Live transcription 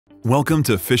Welcome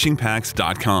to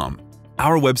fishingpacks.com.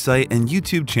 Our website and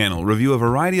YouTube channel review a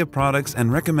variety of products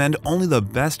and recommend only the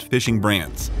best fishing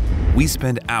brands. We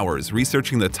spend hours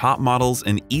researching the top models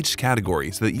in each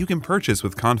category so that you can purchase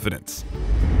with confidence.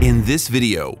 In this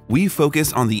video, we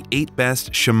focus on the 8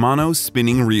 best Shimano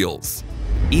spinning reels.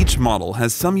 Each model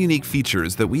has some unique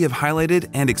features that we have highlighted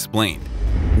and explained.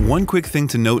 One quick thing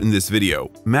to note in this video,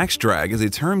 max drag is a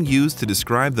term used to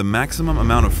describe the maximum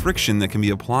amount of friction that can be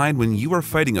applied when you are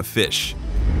fighting a fish.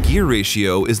 Gear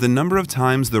ratio is the number of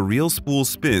times the reel spool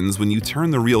spins when you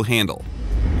turn the reel handle.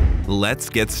 Let's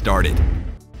get started.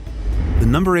 The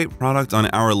number 8 product on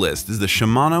our list is the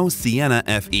Shimano Sienna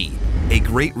FE, a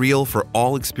great reel for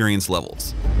all experience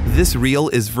levels. This reel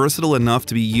is versatile enough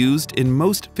to be used in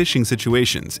most fishing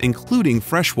situations, including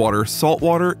freshwater,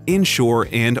 saltwater, inshore,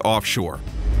 and offshore.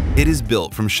 It is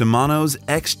built from Shimano's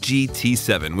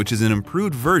XGT7, which is an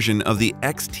improved version of the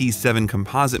XT7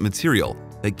 composite material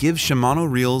that gives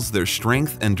Shimano reels their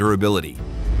strength and durability.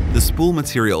 The spool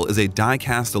material is a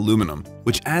die-cast aluminum,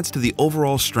 which adds to the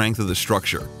overall strength of the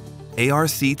structure.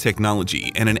 ARC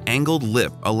technology and an angled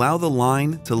lip allow the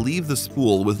line to leave the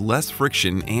spool with less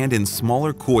friction and in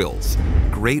smaller coils,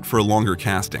 great for longer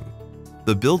casting.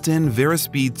 The built-in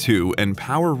Varispeed 2 and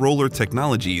Power Roller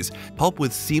technologies help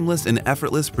with seamless and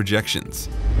effortless projections.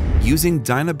 Using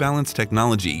Dynabalance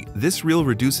technology, this reel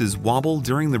reduces wobble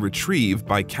during the retrieve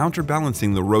by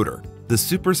counterbalancing the rotor. The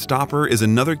Super Stopper is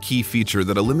another key feature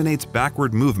that eliminates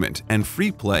backward movement and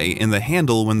free play in the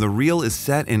handle when the reel is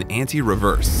set in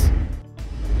anti-reverse.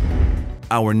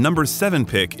 Our number 7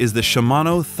 pick is the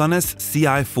Shimano Thunus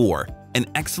CI4, an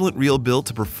excellent reel built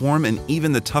to perform in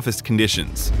even the toughest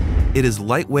conditions. It is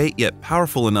lightweight yet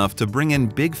powerful enough to bring in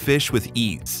big fish with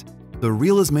ease. The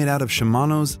reel is made out of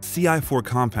Shimano's CI4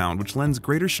 compound, which lends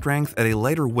greater strength at a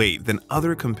lighter weight than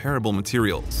other comparable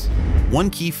materials. One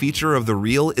key feature of the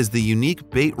reel is the unique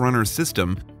bait runner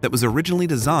system that was originally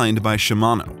designed by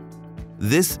Shimano.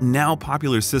 This now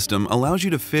popular system allows you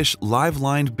to fish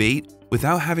live-lined bait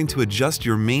without having to adjust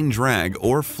your main drag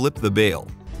or flip the bail.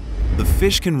 The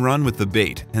fish can run with the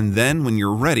bait, and then when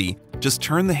you're ready, just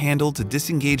turn the handle to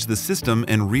disengage the system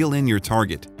and reel in your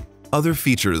target. Other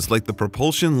features like the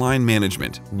propulsion line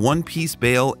management, one-piece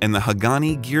bail, and the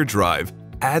Hagani gear drive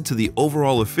add to the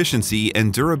overall efficiency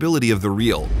and durability of the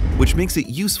reel, which makes it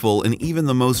useful in even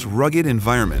the most rugged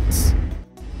environments.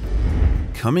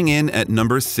 Coming in at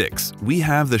number 6, we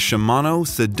have the Shimano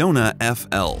Sedona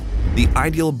FL, the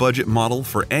ideal budget model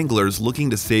for anglers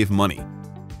looking to save money.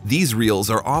 These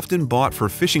reels are often bought for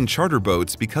fishing charter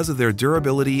boats because of their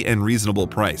durability and reasonable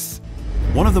price.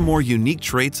 One of the more unique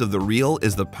traits of the reel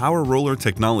is the Power Roller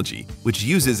technology, which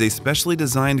uses a specially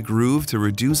designed groove to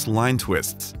reduce line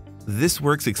twists. This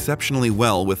works exceptionally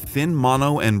well with thin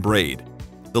mono and braid.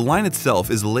 The line itself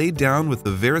is laid down with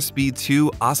the Varispeed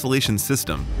 2 oscillation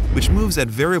system, which moves at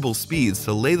variable speeds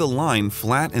to lay the line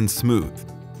flat and smooth.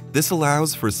 This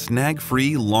allows for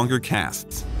snag-free, longer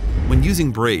casts. When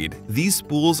using braid, these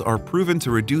spools are proven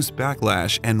to reduce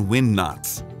backlash and wind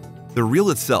knots. The reel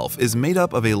itself is made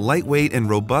up of a lightweight and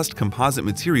robust composite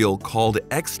material called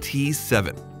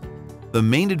XT7. The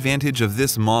main advantage of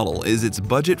this model is its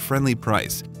budget-friendly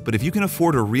price, but if you can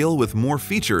afford a reel with more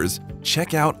features,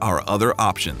 check out our other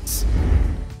options.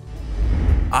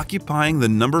 Occupying the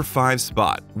number 5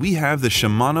 spot, we have the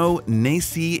Shimano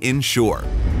Naci Inshore,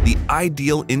 the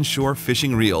ideal inshore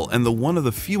fishing reel and the one of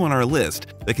the few on our list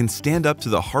that can stand up to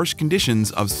the harsh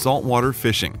conditions of saltwater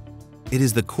fishing. It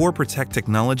is the Core Protect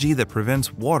technology that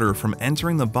prevents water from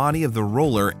entering the body of the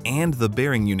roller and the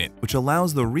bearing unit, which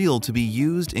allows the reel to be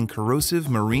used in corrosive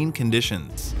marine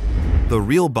conditions. The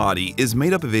reel body is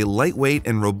made up of a lightweight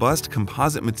and robust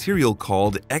composite material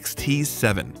called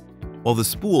XT7, while the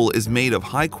spool is made of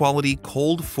high-quality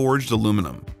cold-forged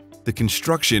aluminum. The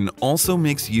construction also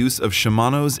makes use of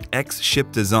Shimano's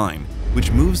X-ship design,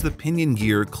 which moves the pinion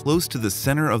gear close to the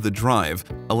center of the drive,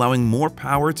 allowing more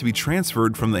power to be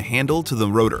transferred from the handle to the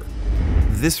rotor.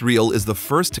 This reel is the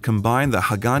first to combine the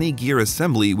Hagani gear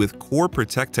assembly with Core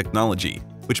Protect technology,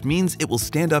 which means it will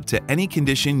stand up to any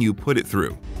condition you put it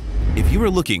through. If you are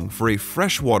looking for a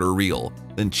freshwater reel,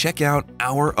 then check out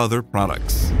our other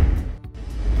products.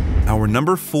 Our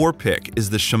number 4 pick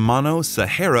is the Shimano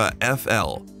Sahara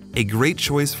FL, a great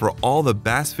choice for all the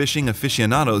bass fishing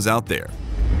aficionados out there.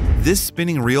 This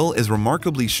spinning reel is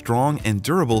remarkably strong and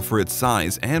durable for its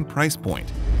size and price point.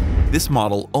 This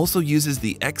model also uses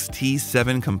the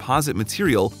XT7 composite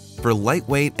material for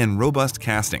lightweight and robust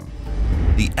casting.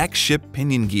 The X-ship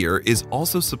pinion gear is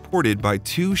also supported by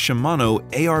 2 Shimano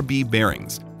ARB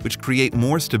bearings, which create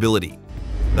more stability.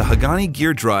 The Hagani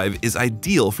gear drive is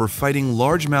ideal for fighting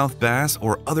largemouth bass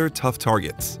or other tough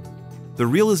targets. The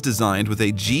reel is designed with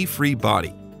a G-free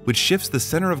body, which shifts the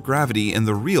center of gravity in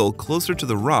the reel closer to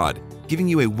the rod, giving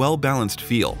you a well-balanced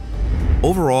feel.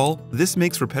 Overall, this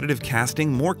makes repetitive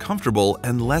casting more comfortable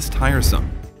and less tiresome.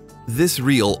 This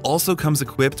reel also comes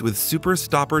equipped with Super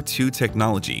Stopper 2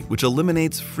 technology, which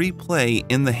eliminates free play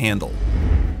in the handle.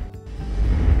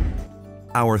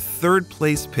 Our third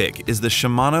place pick is the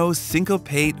Shimano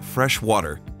Syncopate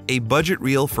Freshwater, a budget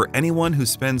reel for anyone who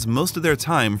spends most of their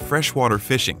time freshwater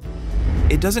fishing.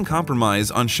 It doesn't compromise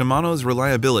on Shimano's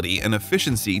reliability and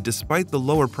efficiency despite the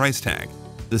lower price tag.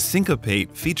 The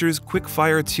Syncopate features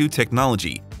Quickfire 2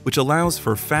 technology, which allows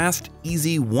for fast,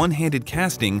 easy one-handed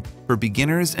casting for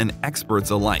beginners and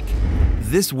experts alike.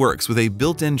 This works with a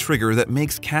built-in trigger that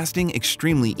makes casting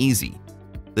extremely easy.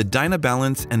 The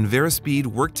Dynabalance and Verispeed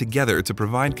work together to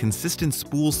provide consistent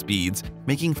spool speeds,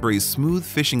 making for a smooth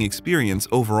fishing experience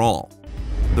overall.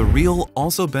 The reel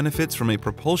also benefits from a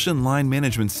propulsion line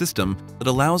management system that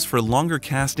allows for longer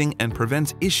casting and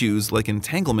prevents issues like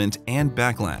entanglement and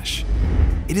backlash.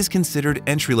 It is considered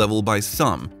entry-level by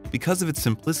some because of its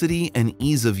simplicity and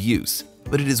ease of use,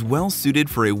 but it is well suited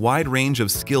for a wide range of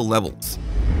skill levels.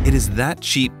 It is that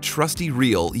cheap, trusty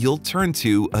reel you'll turn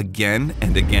to again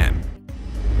and again.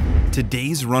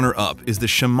 Today's runner-up is the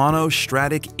Shimano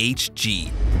Stratic HG,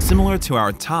 similar to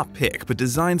our top pick but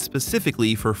designed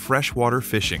specifically for freshwater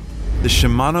fishing. The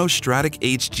Shimano Stratic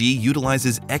HG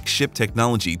utilizes X-Ship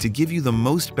technology to give you the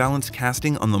most balanced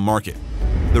casting on the market.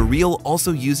 The reel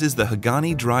also uses the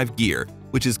Hagani drive gear,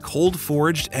 which is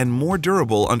cold-forged and more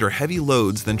durable under heavy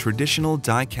loads than traditional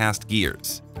die-cast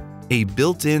gears. A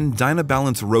built-in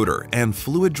Dynabalance rotor and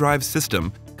fluid drive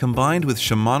system combined with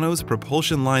Shimano's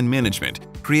propulsion line management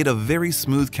create a very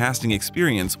smooth casting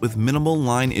experience with minimal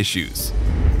line issues.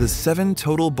 The 7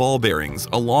 total ball bearings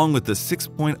along with the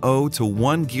 6.0 to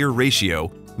 1 gear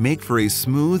ratio make for a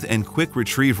smooth and quick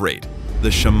retrieve rate. The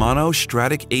Shimano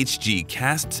Stratic HG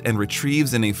casts and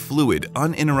retrieves in a fluid,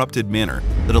 uninterrupted manner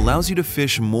that allows you to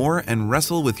fish more and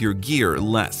wrestle with your gear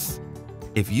less.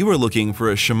 If you are looking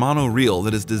for a Shimano reel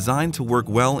that is designed to work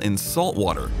well in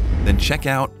saltwater, then check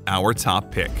out our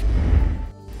top pick.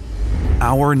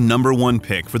 Our number one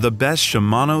pick for the best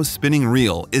Shimano spinning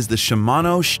reel is the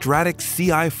Shimano Stratic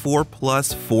Ci4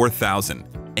 Plus 4000,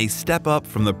 a step up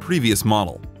from the previous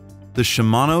model. The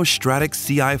Shimano Stratic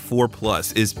Ci4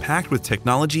 Plus is packed with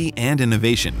technology and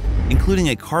innovation, including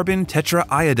a carbon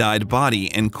tetraiodide body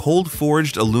and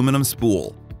cold-forged aluminum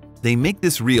spool. They make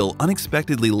this reel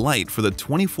unexpectedly light for the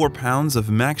 24 pounds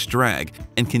of max drag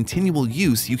and continual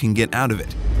use you can get out of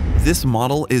it. This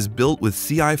model is built with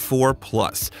Ci4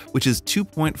 Plus, which is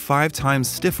 2.5 times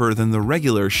stiffer than the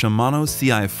regular Shimano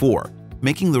Ci4,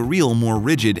 making the reel more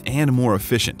rigid and more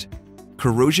efficient.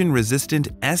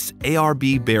 Corrosion-resistant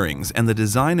SARB bearings and the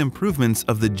design improvements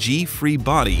of the G-free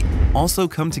body also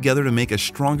come together to make a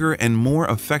stronger and more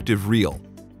effective reel.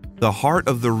 The heart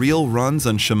of the reel runs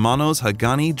on Shimano's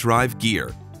Hagani drive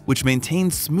gear, which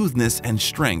maintains smoothness and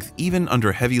strength even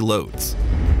under heavy loads.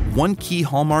 One key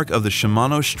hallmark of the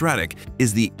Shimano Stratic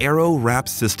is the Aero Wrap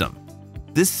system.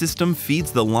 This system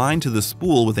feeds the line to the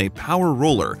spool with a power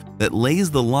roller that lays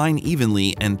the line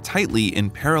evenly and tightly in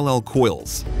parallel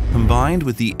coils, combined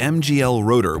with the MGL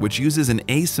rotor, which uses an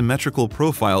asymmetrical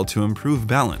profile to improve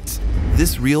balance.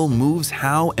 This reel moves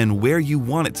how and where you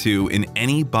want it to in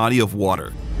any body of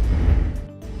water.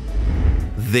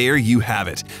 There you have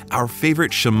it, our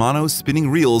favorite Shimano spinning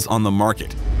reels on the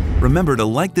market. Remember to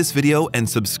like this video and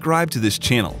subscribe to this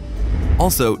channel.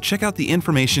 Also, check out the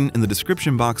information in the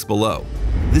description box below.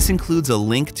 This includes a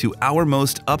link to our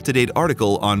most up-to-date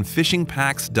article on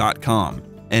fishingpacks.com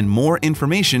and more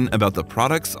information about the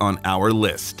products on our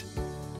list.